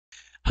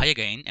Hi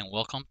again and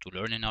welcome to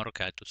Learning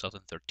Autocad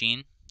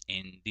 2013.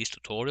 In this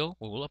tutorial,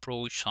 we will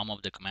approach some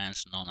of the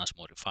commands known as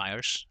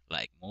modifiers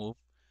like move,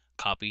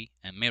 copy,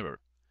 and mirror.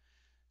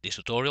 These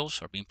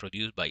tutorials are being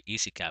produced by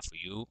EasyCAD for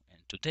you,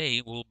 and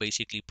today we'll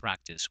basically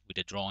practice with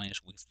the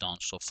drawings we've done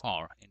so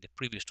far in the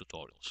previous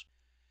tutorials.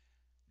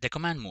 The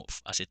command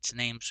move, as its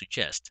name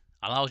suggests,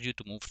 allows you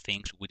to move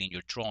things within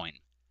your drawing.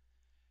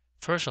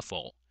 First of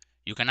all,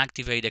 you can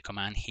activate the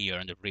command here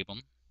in the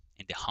ribbon,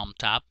 in the Home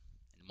tab,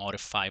 in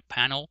Modify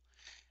panel,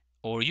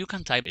 or you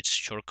can type its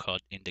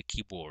shortcut in the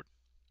keyboard.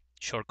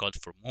 Shortcut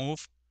for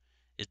move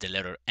is the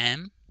letter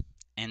M,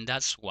 and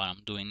that's what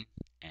I'm doing,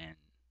 and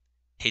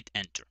hit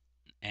enter.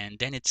 And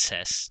then it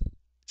says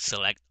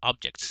select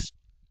objects.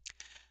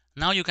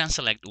 Now you can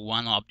select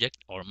one object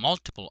or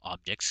multiple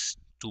objects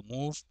to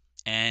move,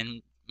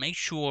 and make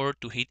sure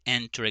to hit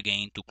enter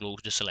again to close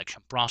the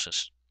selection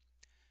process.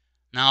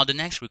 Now the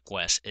next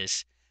request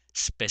is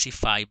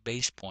specify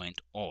base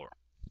point or.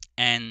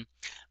 And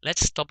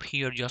let's stop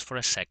here just for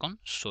a second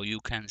so you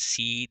can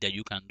see that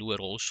you can do it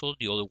also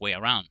the other way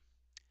around.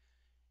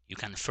 You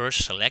can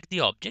first select the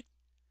object,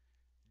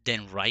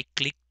 then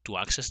right-click to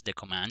access the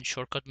command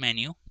shortcut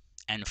menu,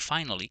 and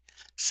finally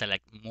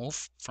select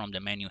Move from the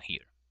menu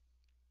here.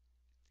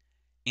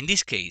 In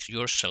this case,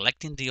 you're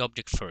selecting the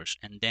object first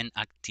and then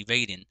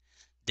activating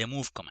the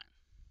Move command.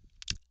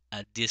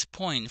 At this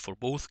point, for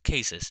both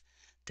cases,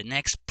 the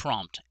next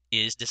prompt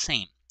is the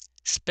same: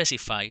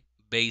 specify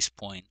base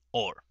point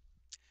or.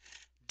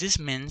 This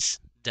means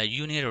that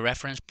you need a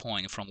reference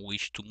point from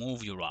which to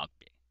move your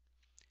object.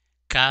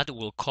 CAD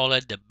will call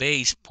it the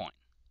base point.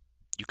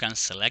 You can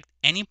select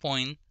any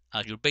point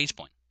as your base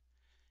point.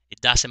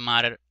 It doesn't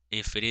matter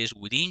if it is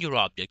within your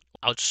object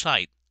or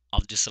outside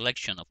of the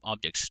selection of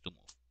objects to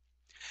move.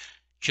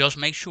 Just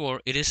make sure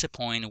it is a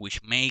point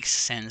which makes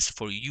sense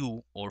for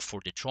you or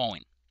for the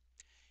drawing.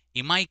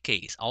 In my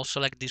case, I'll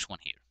select this one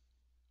here.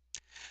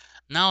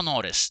 Now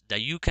notice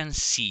that you can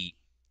see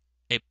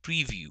a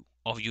preview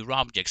of your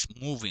objects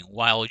moving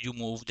while you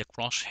move the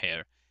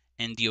crosshair,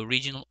 and the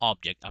original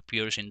object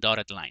appears in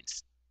dotted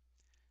lines.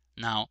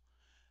 Now,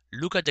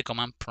 look at the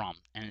command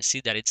prompt and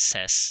see that it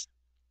says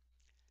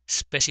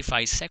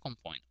specify second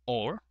point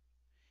or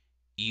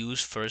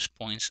use first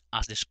points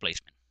as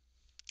displacement.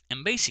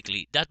 And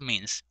basically, that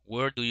means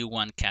where do you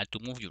want CAD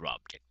to move your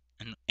object.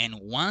 And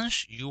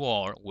once you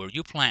are where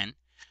you plan,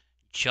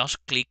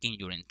 just click in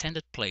your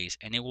intended place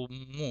and it will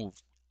move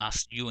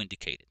as you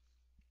indicated.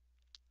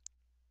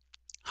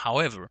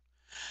 However,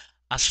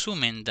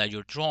 assuming that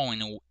your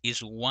drawing is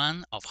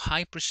one of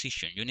high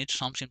precision, you need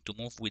something to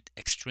move with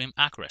extreme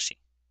accuracy.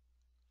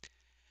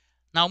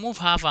 Now move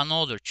have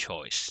another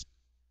choice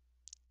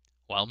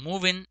while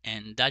moving,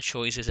 and that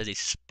choice is a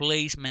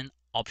displacement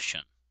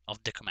option of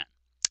the command.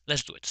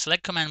 Let's do it.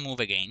 Select command move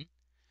again.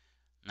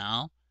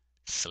 Now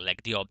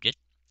select the object,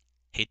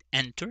 hit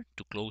enter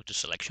to close the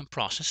selection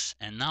process,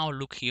 and now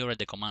look here at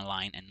the command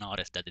line and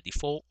notice that the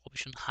default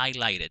option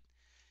highlighted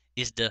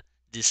is the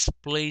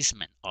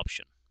displacement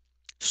option.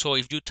 So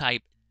if you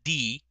type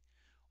D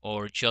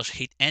or just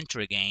hit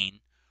enter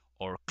again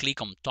or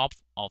click on top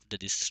of the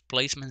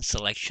displacement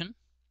selection,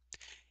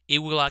 it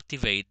will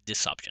activate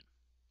this option.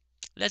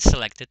 Let's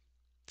select it,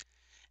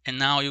 and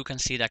now you can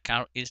see that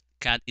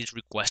CAD is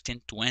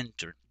requesting to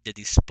enter the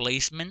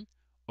displacement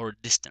or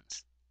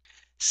distance.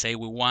 Say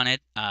we want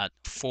it at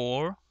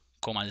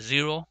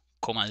 4,0,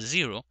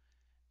 0,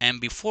 and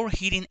before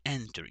hitting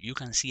enter you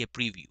can see a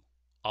preview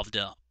of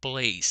the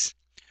place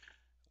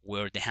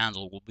where the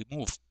handle will be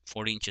moved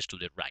 4 inches to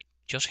the right.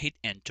 Just hit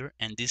enter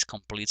and this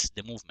completes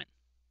the movement.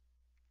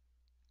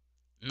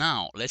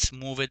 Now let's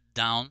move it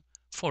down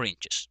 4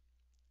 inches.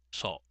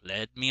 So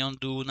let me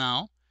undo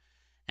now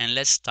and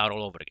let's start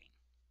all over again.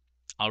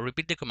 I'll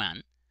repeat the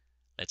command.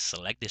 Let's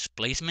select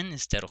displacement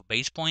instead of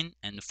base point,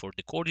 and for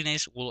the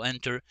coordinates we'll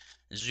enter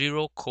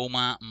 0,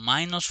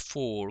 minus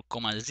 4,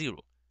 0.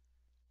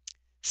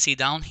 See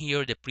down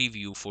here the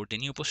preview for the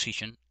new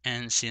position,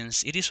 and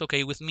since it is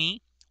okay with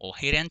me, I'll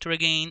hit enter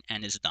again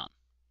and it's done.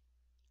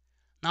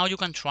 Now you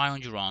can try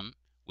on your own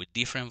with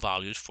different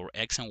values for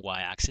X and Y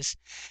axis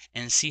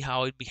and see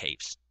how it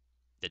behaves.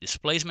 The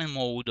displacement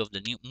mode of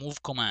the new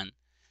move command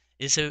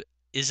is a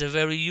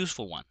very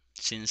useful one,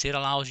 since it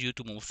allows you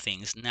to move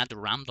things not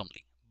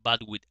randomly,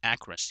 but with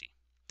accuracy.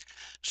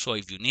 So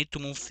if you need to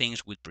move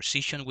things with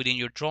precision within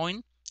your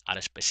drawing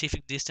at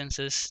specific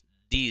distances,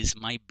 this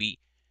might be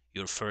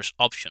your first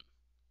option.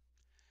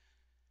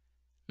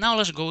 Now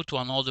let's go to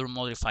another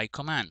modified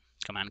command,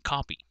 command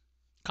copy.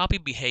 Copy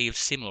behaves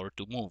similar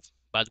to move,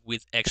 but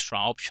with extra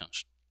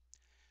options.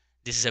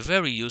 This is a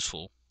very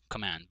useful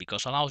command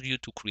because it allows you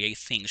to create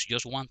things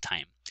just one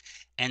time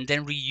and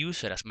then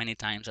reuse it as many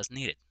times as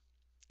needed.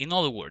 In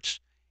other words,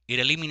 it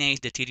eliminates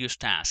the tedious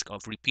task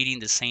of repeating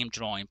the same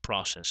drawing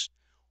process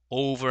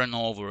over and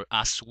over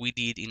as we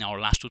did in our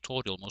last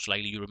tutorial, most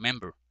likely you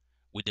remember,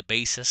 with the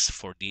basis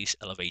for this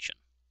elevation.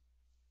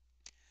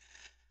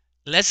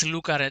 Let's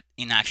look at it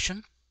in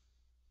action.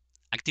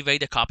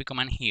 Activate the copy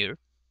command here,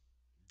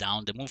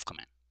 down the move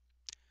command.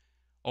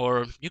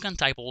 Or you can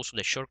type also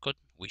the shortcut,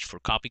 which for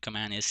copy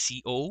command is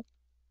CO.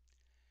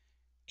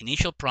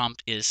 Initial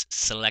prompt is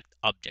select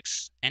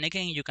objects. And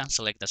again, you can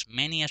select as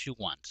many as you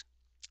want.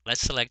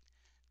 Let's select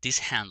this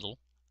handle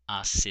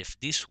as if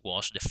this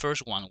was the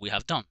first one we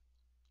have done.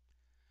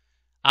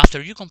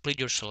 After you complete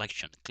your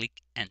selection,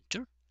 click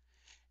enter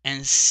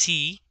and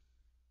see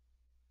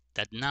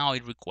that now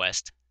it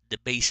requests the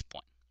base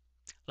point.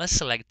 Let's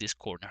select this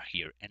corner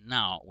here, and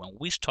now when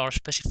we start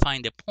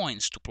specifying the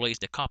points to place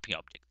the copy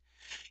object,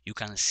 you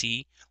can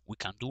see we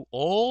can do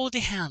all the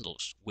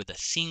handles with a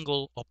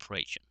single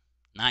operation.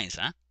 Nice,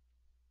 huh?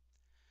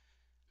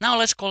 Now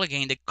let's call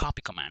again the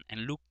copy command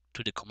and look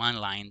to the command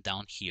line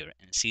down here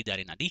and see that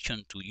in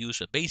addition to use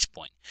a base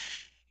point,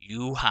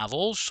 you have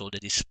also the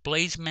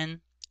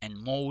displacement and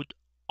mode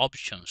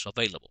options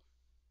available.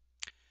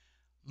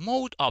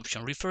 Mode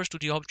option refers to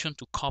the option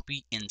to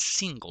copy in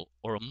single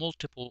or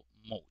multiple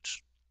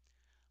modes.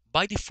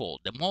 By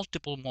default, the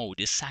multiple mode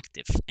is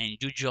active and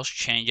you just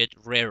change it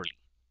rarely.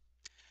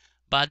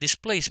 But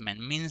displacement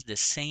means the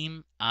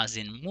same as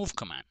in move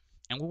command,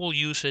 and we will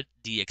use it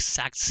the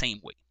exact same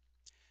way.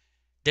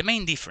 The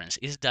main difference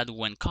is that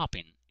when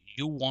copying,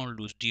 you won't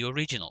lose the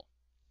original.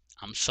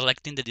 I'm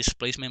selecting the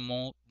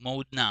displacement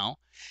mode now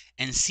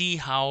and see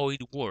how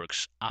it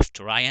works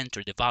after I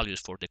enter the values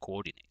for the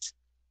coordinates.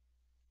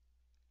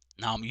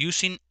 Now I'm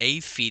using a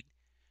feet,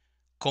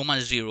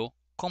 0,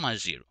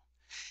 0,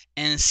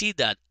 and see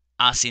that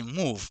as in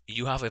move,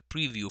 you have a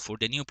preview for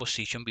the new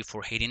position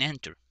before hitting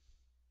enter.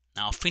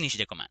 Now finish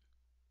the command.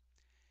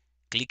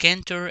 Click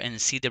enter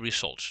and see the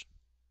results.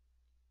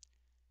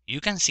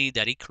 You can see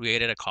that it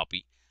created a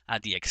copy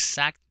at the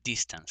exact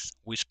distance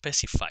we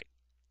specified.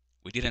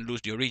 We didn't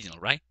lose the original,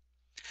 right?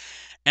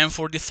 And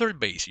for the third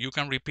base, you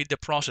can repeat the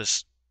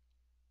process.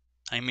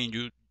 I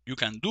mean, you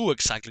can do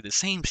exactly the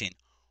same thing,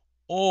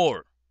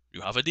 or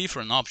you have a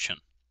different option.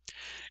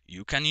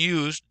 You can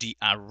use the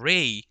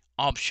array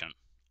option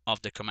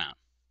of the command.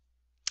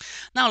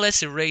 Now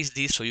let's erase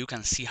this so you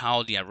can see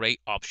how the array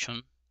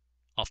option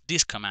of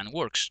this command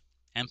works.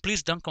 And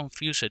please don't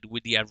confuse it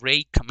with the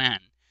array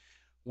command,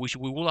 which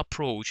we will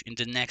approach in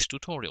the next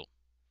tutorial.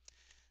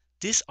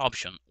 This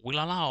option will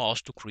allow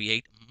us to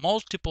create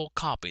multiple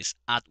copies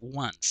at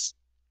once.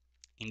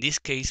 In this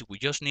case, we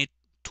just need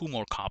 2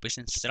 more copies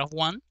instead of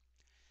 1.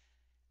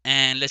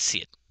 And let's see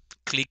it.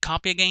 Click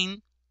copy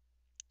again,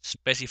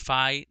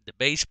 specify the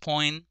base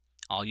point.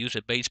 I'll use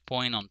a base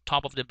point on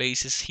top of the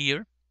bases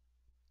here.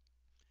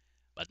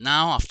 But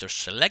now after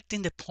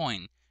selecting the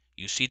point,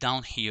 you see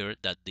down here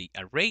that the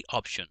array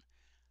option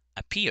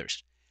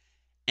appears.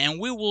 And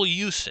we will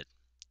use it.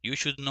 You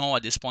should know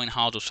at this point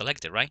how to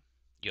select it, right?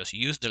 Just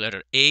use the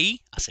letter A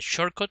as a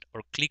shortcut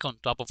or click on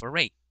top of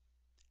array.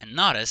 And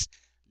notice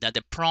that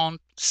the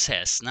prompt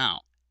says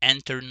now,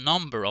 enter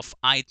number of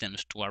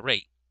items to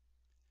array.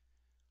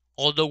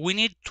 Although we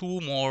need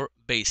 2 more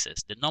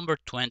bases, the number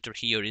to enter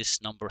here is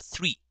number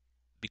 3,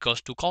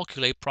 because to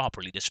calculate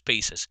properly the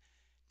spaces,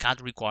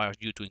 CAD requires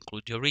you to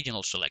include the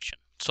original selection.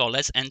 So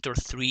let's enter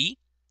 3.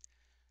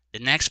 The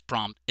next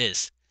prompt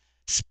is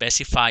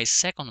specify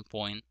second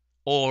point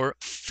or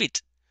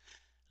fit.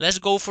 Let's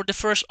go for the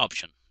first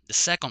option, the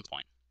second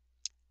point.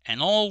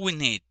 And all we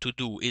need to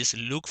do is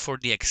look for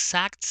the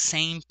exact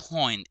same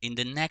point in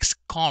the next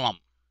column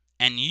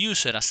and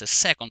use it as a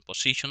second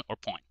position or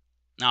point.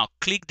 Now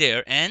click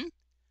there and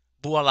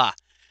voila,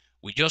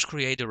 we just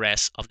create the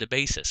rest of the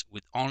bases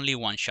with only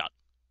one shot.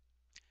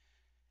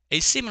 A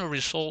similar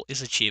result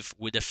is achieved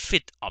with the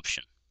fit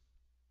option.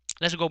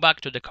 Let's go back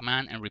to the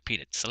command and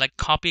repeat it. Select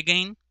copy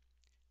again,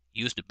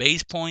 use the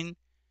base point.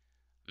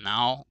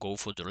 Now go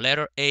for the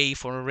letter A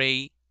for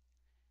array,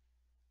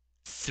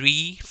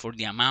 3 for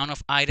the amount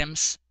of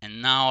items,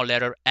 and now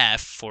letter F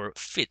for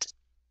fit.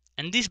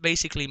 And this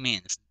basically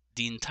means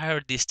the entire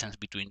distance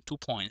between 2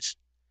 points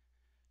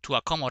to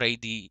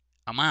accommodate the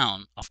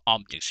amount of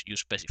objects you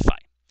specify.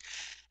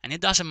 And it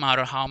doesn't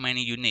matter how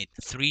many you need,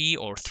 3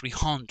 or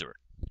 300.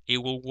 It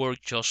will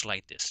work just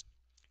like this.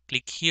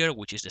 Click here,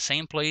 which is the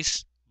same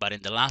place, but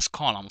in the last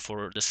column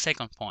for the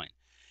second point.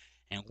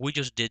 And we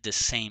just did the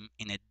same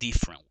in a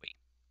different way.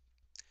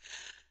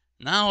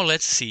 Now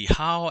let's see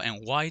how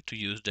and why to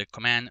use the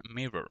command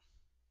mirror.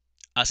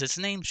 As its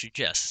name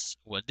suggests,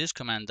 what this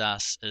command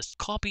does is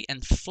copy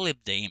and flip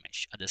the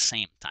image at the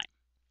same time.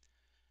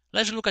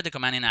 Let's look at the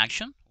command in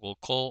action. We'll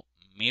call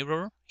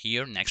mirror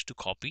here next to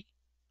copy,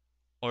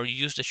 or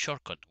use the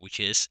shortcut, which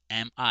is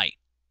MI.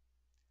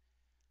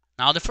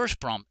 Now the first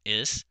prompt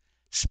is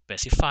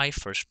specify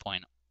first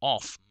point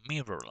of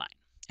mirror line.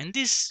 And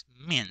this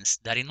means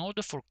that in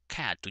order for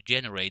CAD to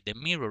generate the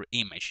mirror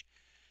image,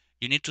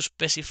 you need to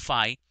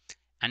specify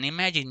an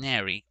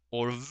imaginary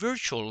or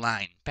virtual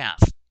line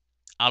path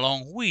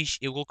along which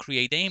it will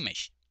create the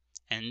image.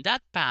 And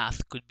that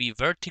path could be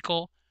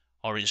vertical,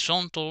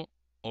 horizontal,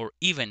 or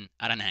even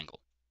at an angle.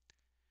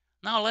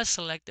 Now let's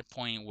select the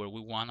point where we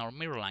want our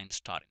mirror line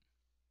starting.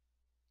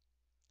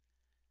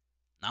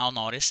 Now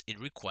notice it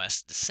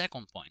requests the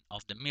second point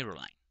of the mirror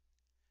line.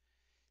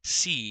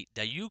 See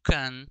that you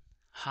can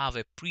have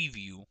a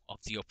preview of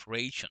the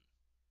operation.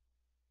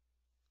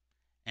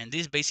 And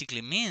this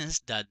basically means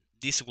that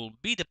this will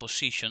be the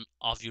position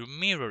of your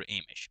mirror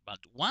image. But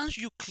once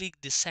you click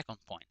the second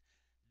point,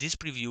 this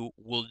preview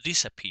will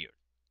disappear.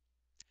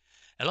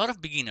 A lot of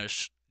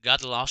beginners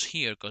got lost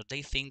here because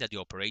they think that the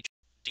operation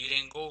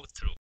didn't go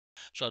through.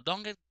 So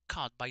don't get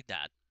caught by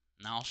that.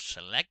 Now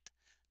select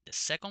the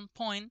second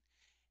point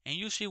and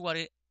you see what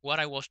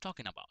I was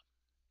talking about.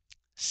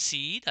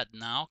 See that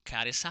now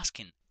CAD is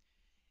asking,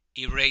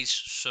 erase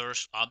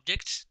source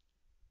objects?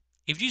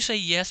 If you say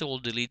yes, it will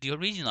delete the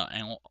original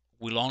and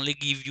will only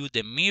give you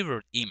the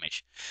mirrored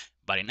image.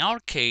 But in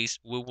our case,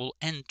 we will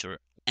enter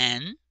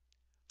N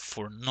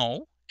for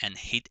no and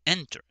hit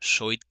enter,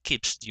 so it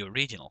keeps the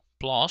original,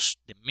 plus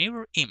the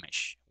mirror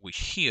image, which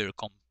here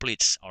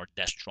completes our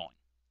desk drawing.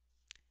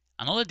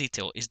 Another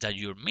detail is that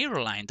your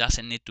mirror line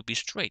doesn't need to be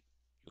straight.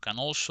 You can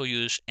also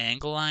use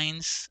angle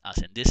lines, as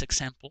in this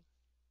example.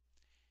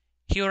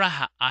 Here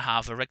I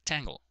have a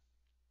rectangle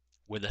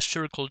with a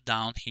circle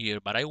down here,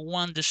 but I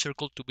want the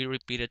circle to be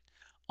repeated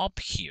up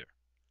here.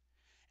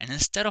 And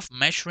instead of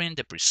measuring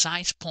the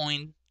precise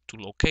point to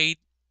locate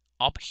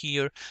up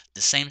here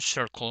the same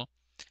circle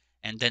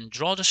and then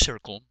draw the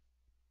circle,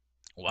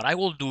 what I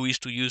will do is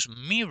to use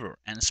mirror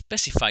and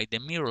specify the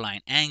mirror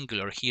line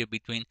angular here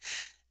between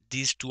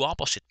these two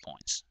opposite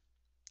points.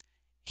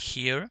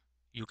 Here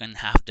you can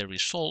have the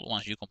result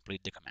once you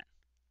complete the command.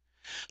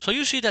 So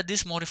you see that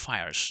these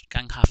modifiers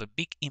can have a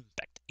big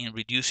impact in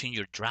reducing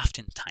your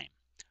drafting time.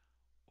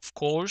 Of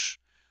course,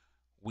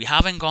 we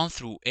haven't gone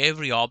through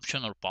every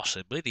option or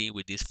possibility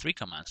with these three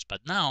commands,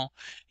 but now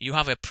you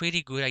have a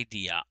pretty good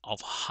idea of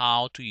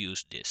how to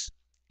use this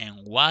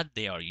and what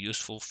they are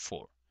useful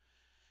for.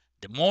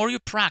 The more you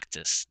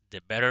practice, the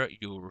better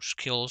your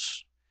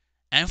skills,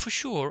 and for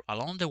sure,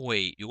 along the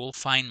way, you will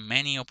find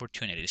many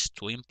opportunities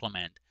to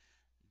implement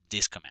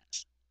these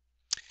commands.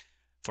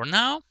 For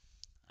now,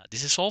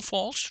 this is all,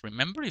 folks.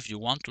 Remember, if you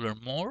want to learn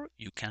more,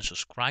 you can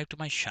subscribe to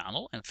my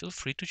channel and feel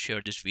free to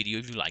share this video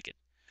if you like it.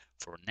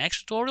 For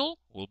next tutorial,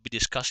 we'll be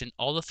discussing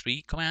all the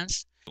three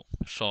commands.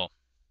 So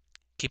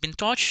keep in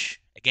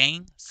touch.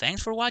 Again,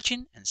 thanks for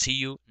watching and see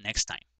you next time.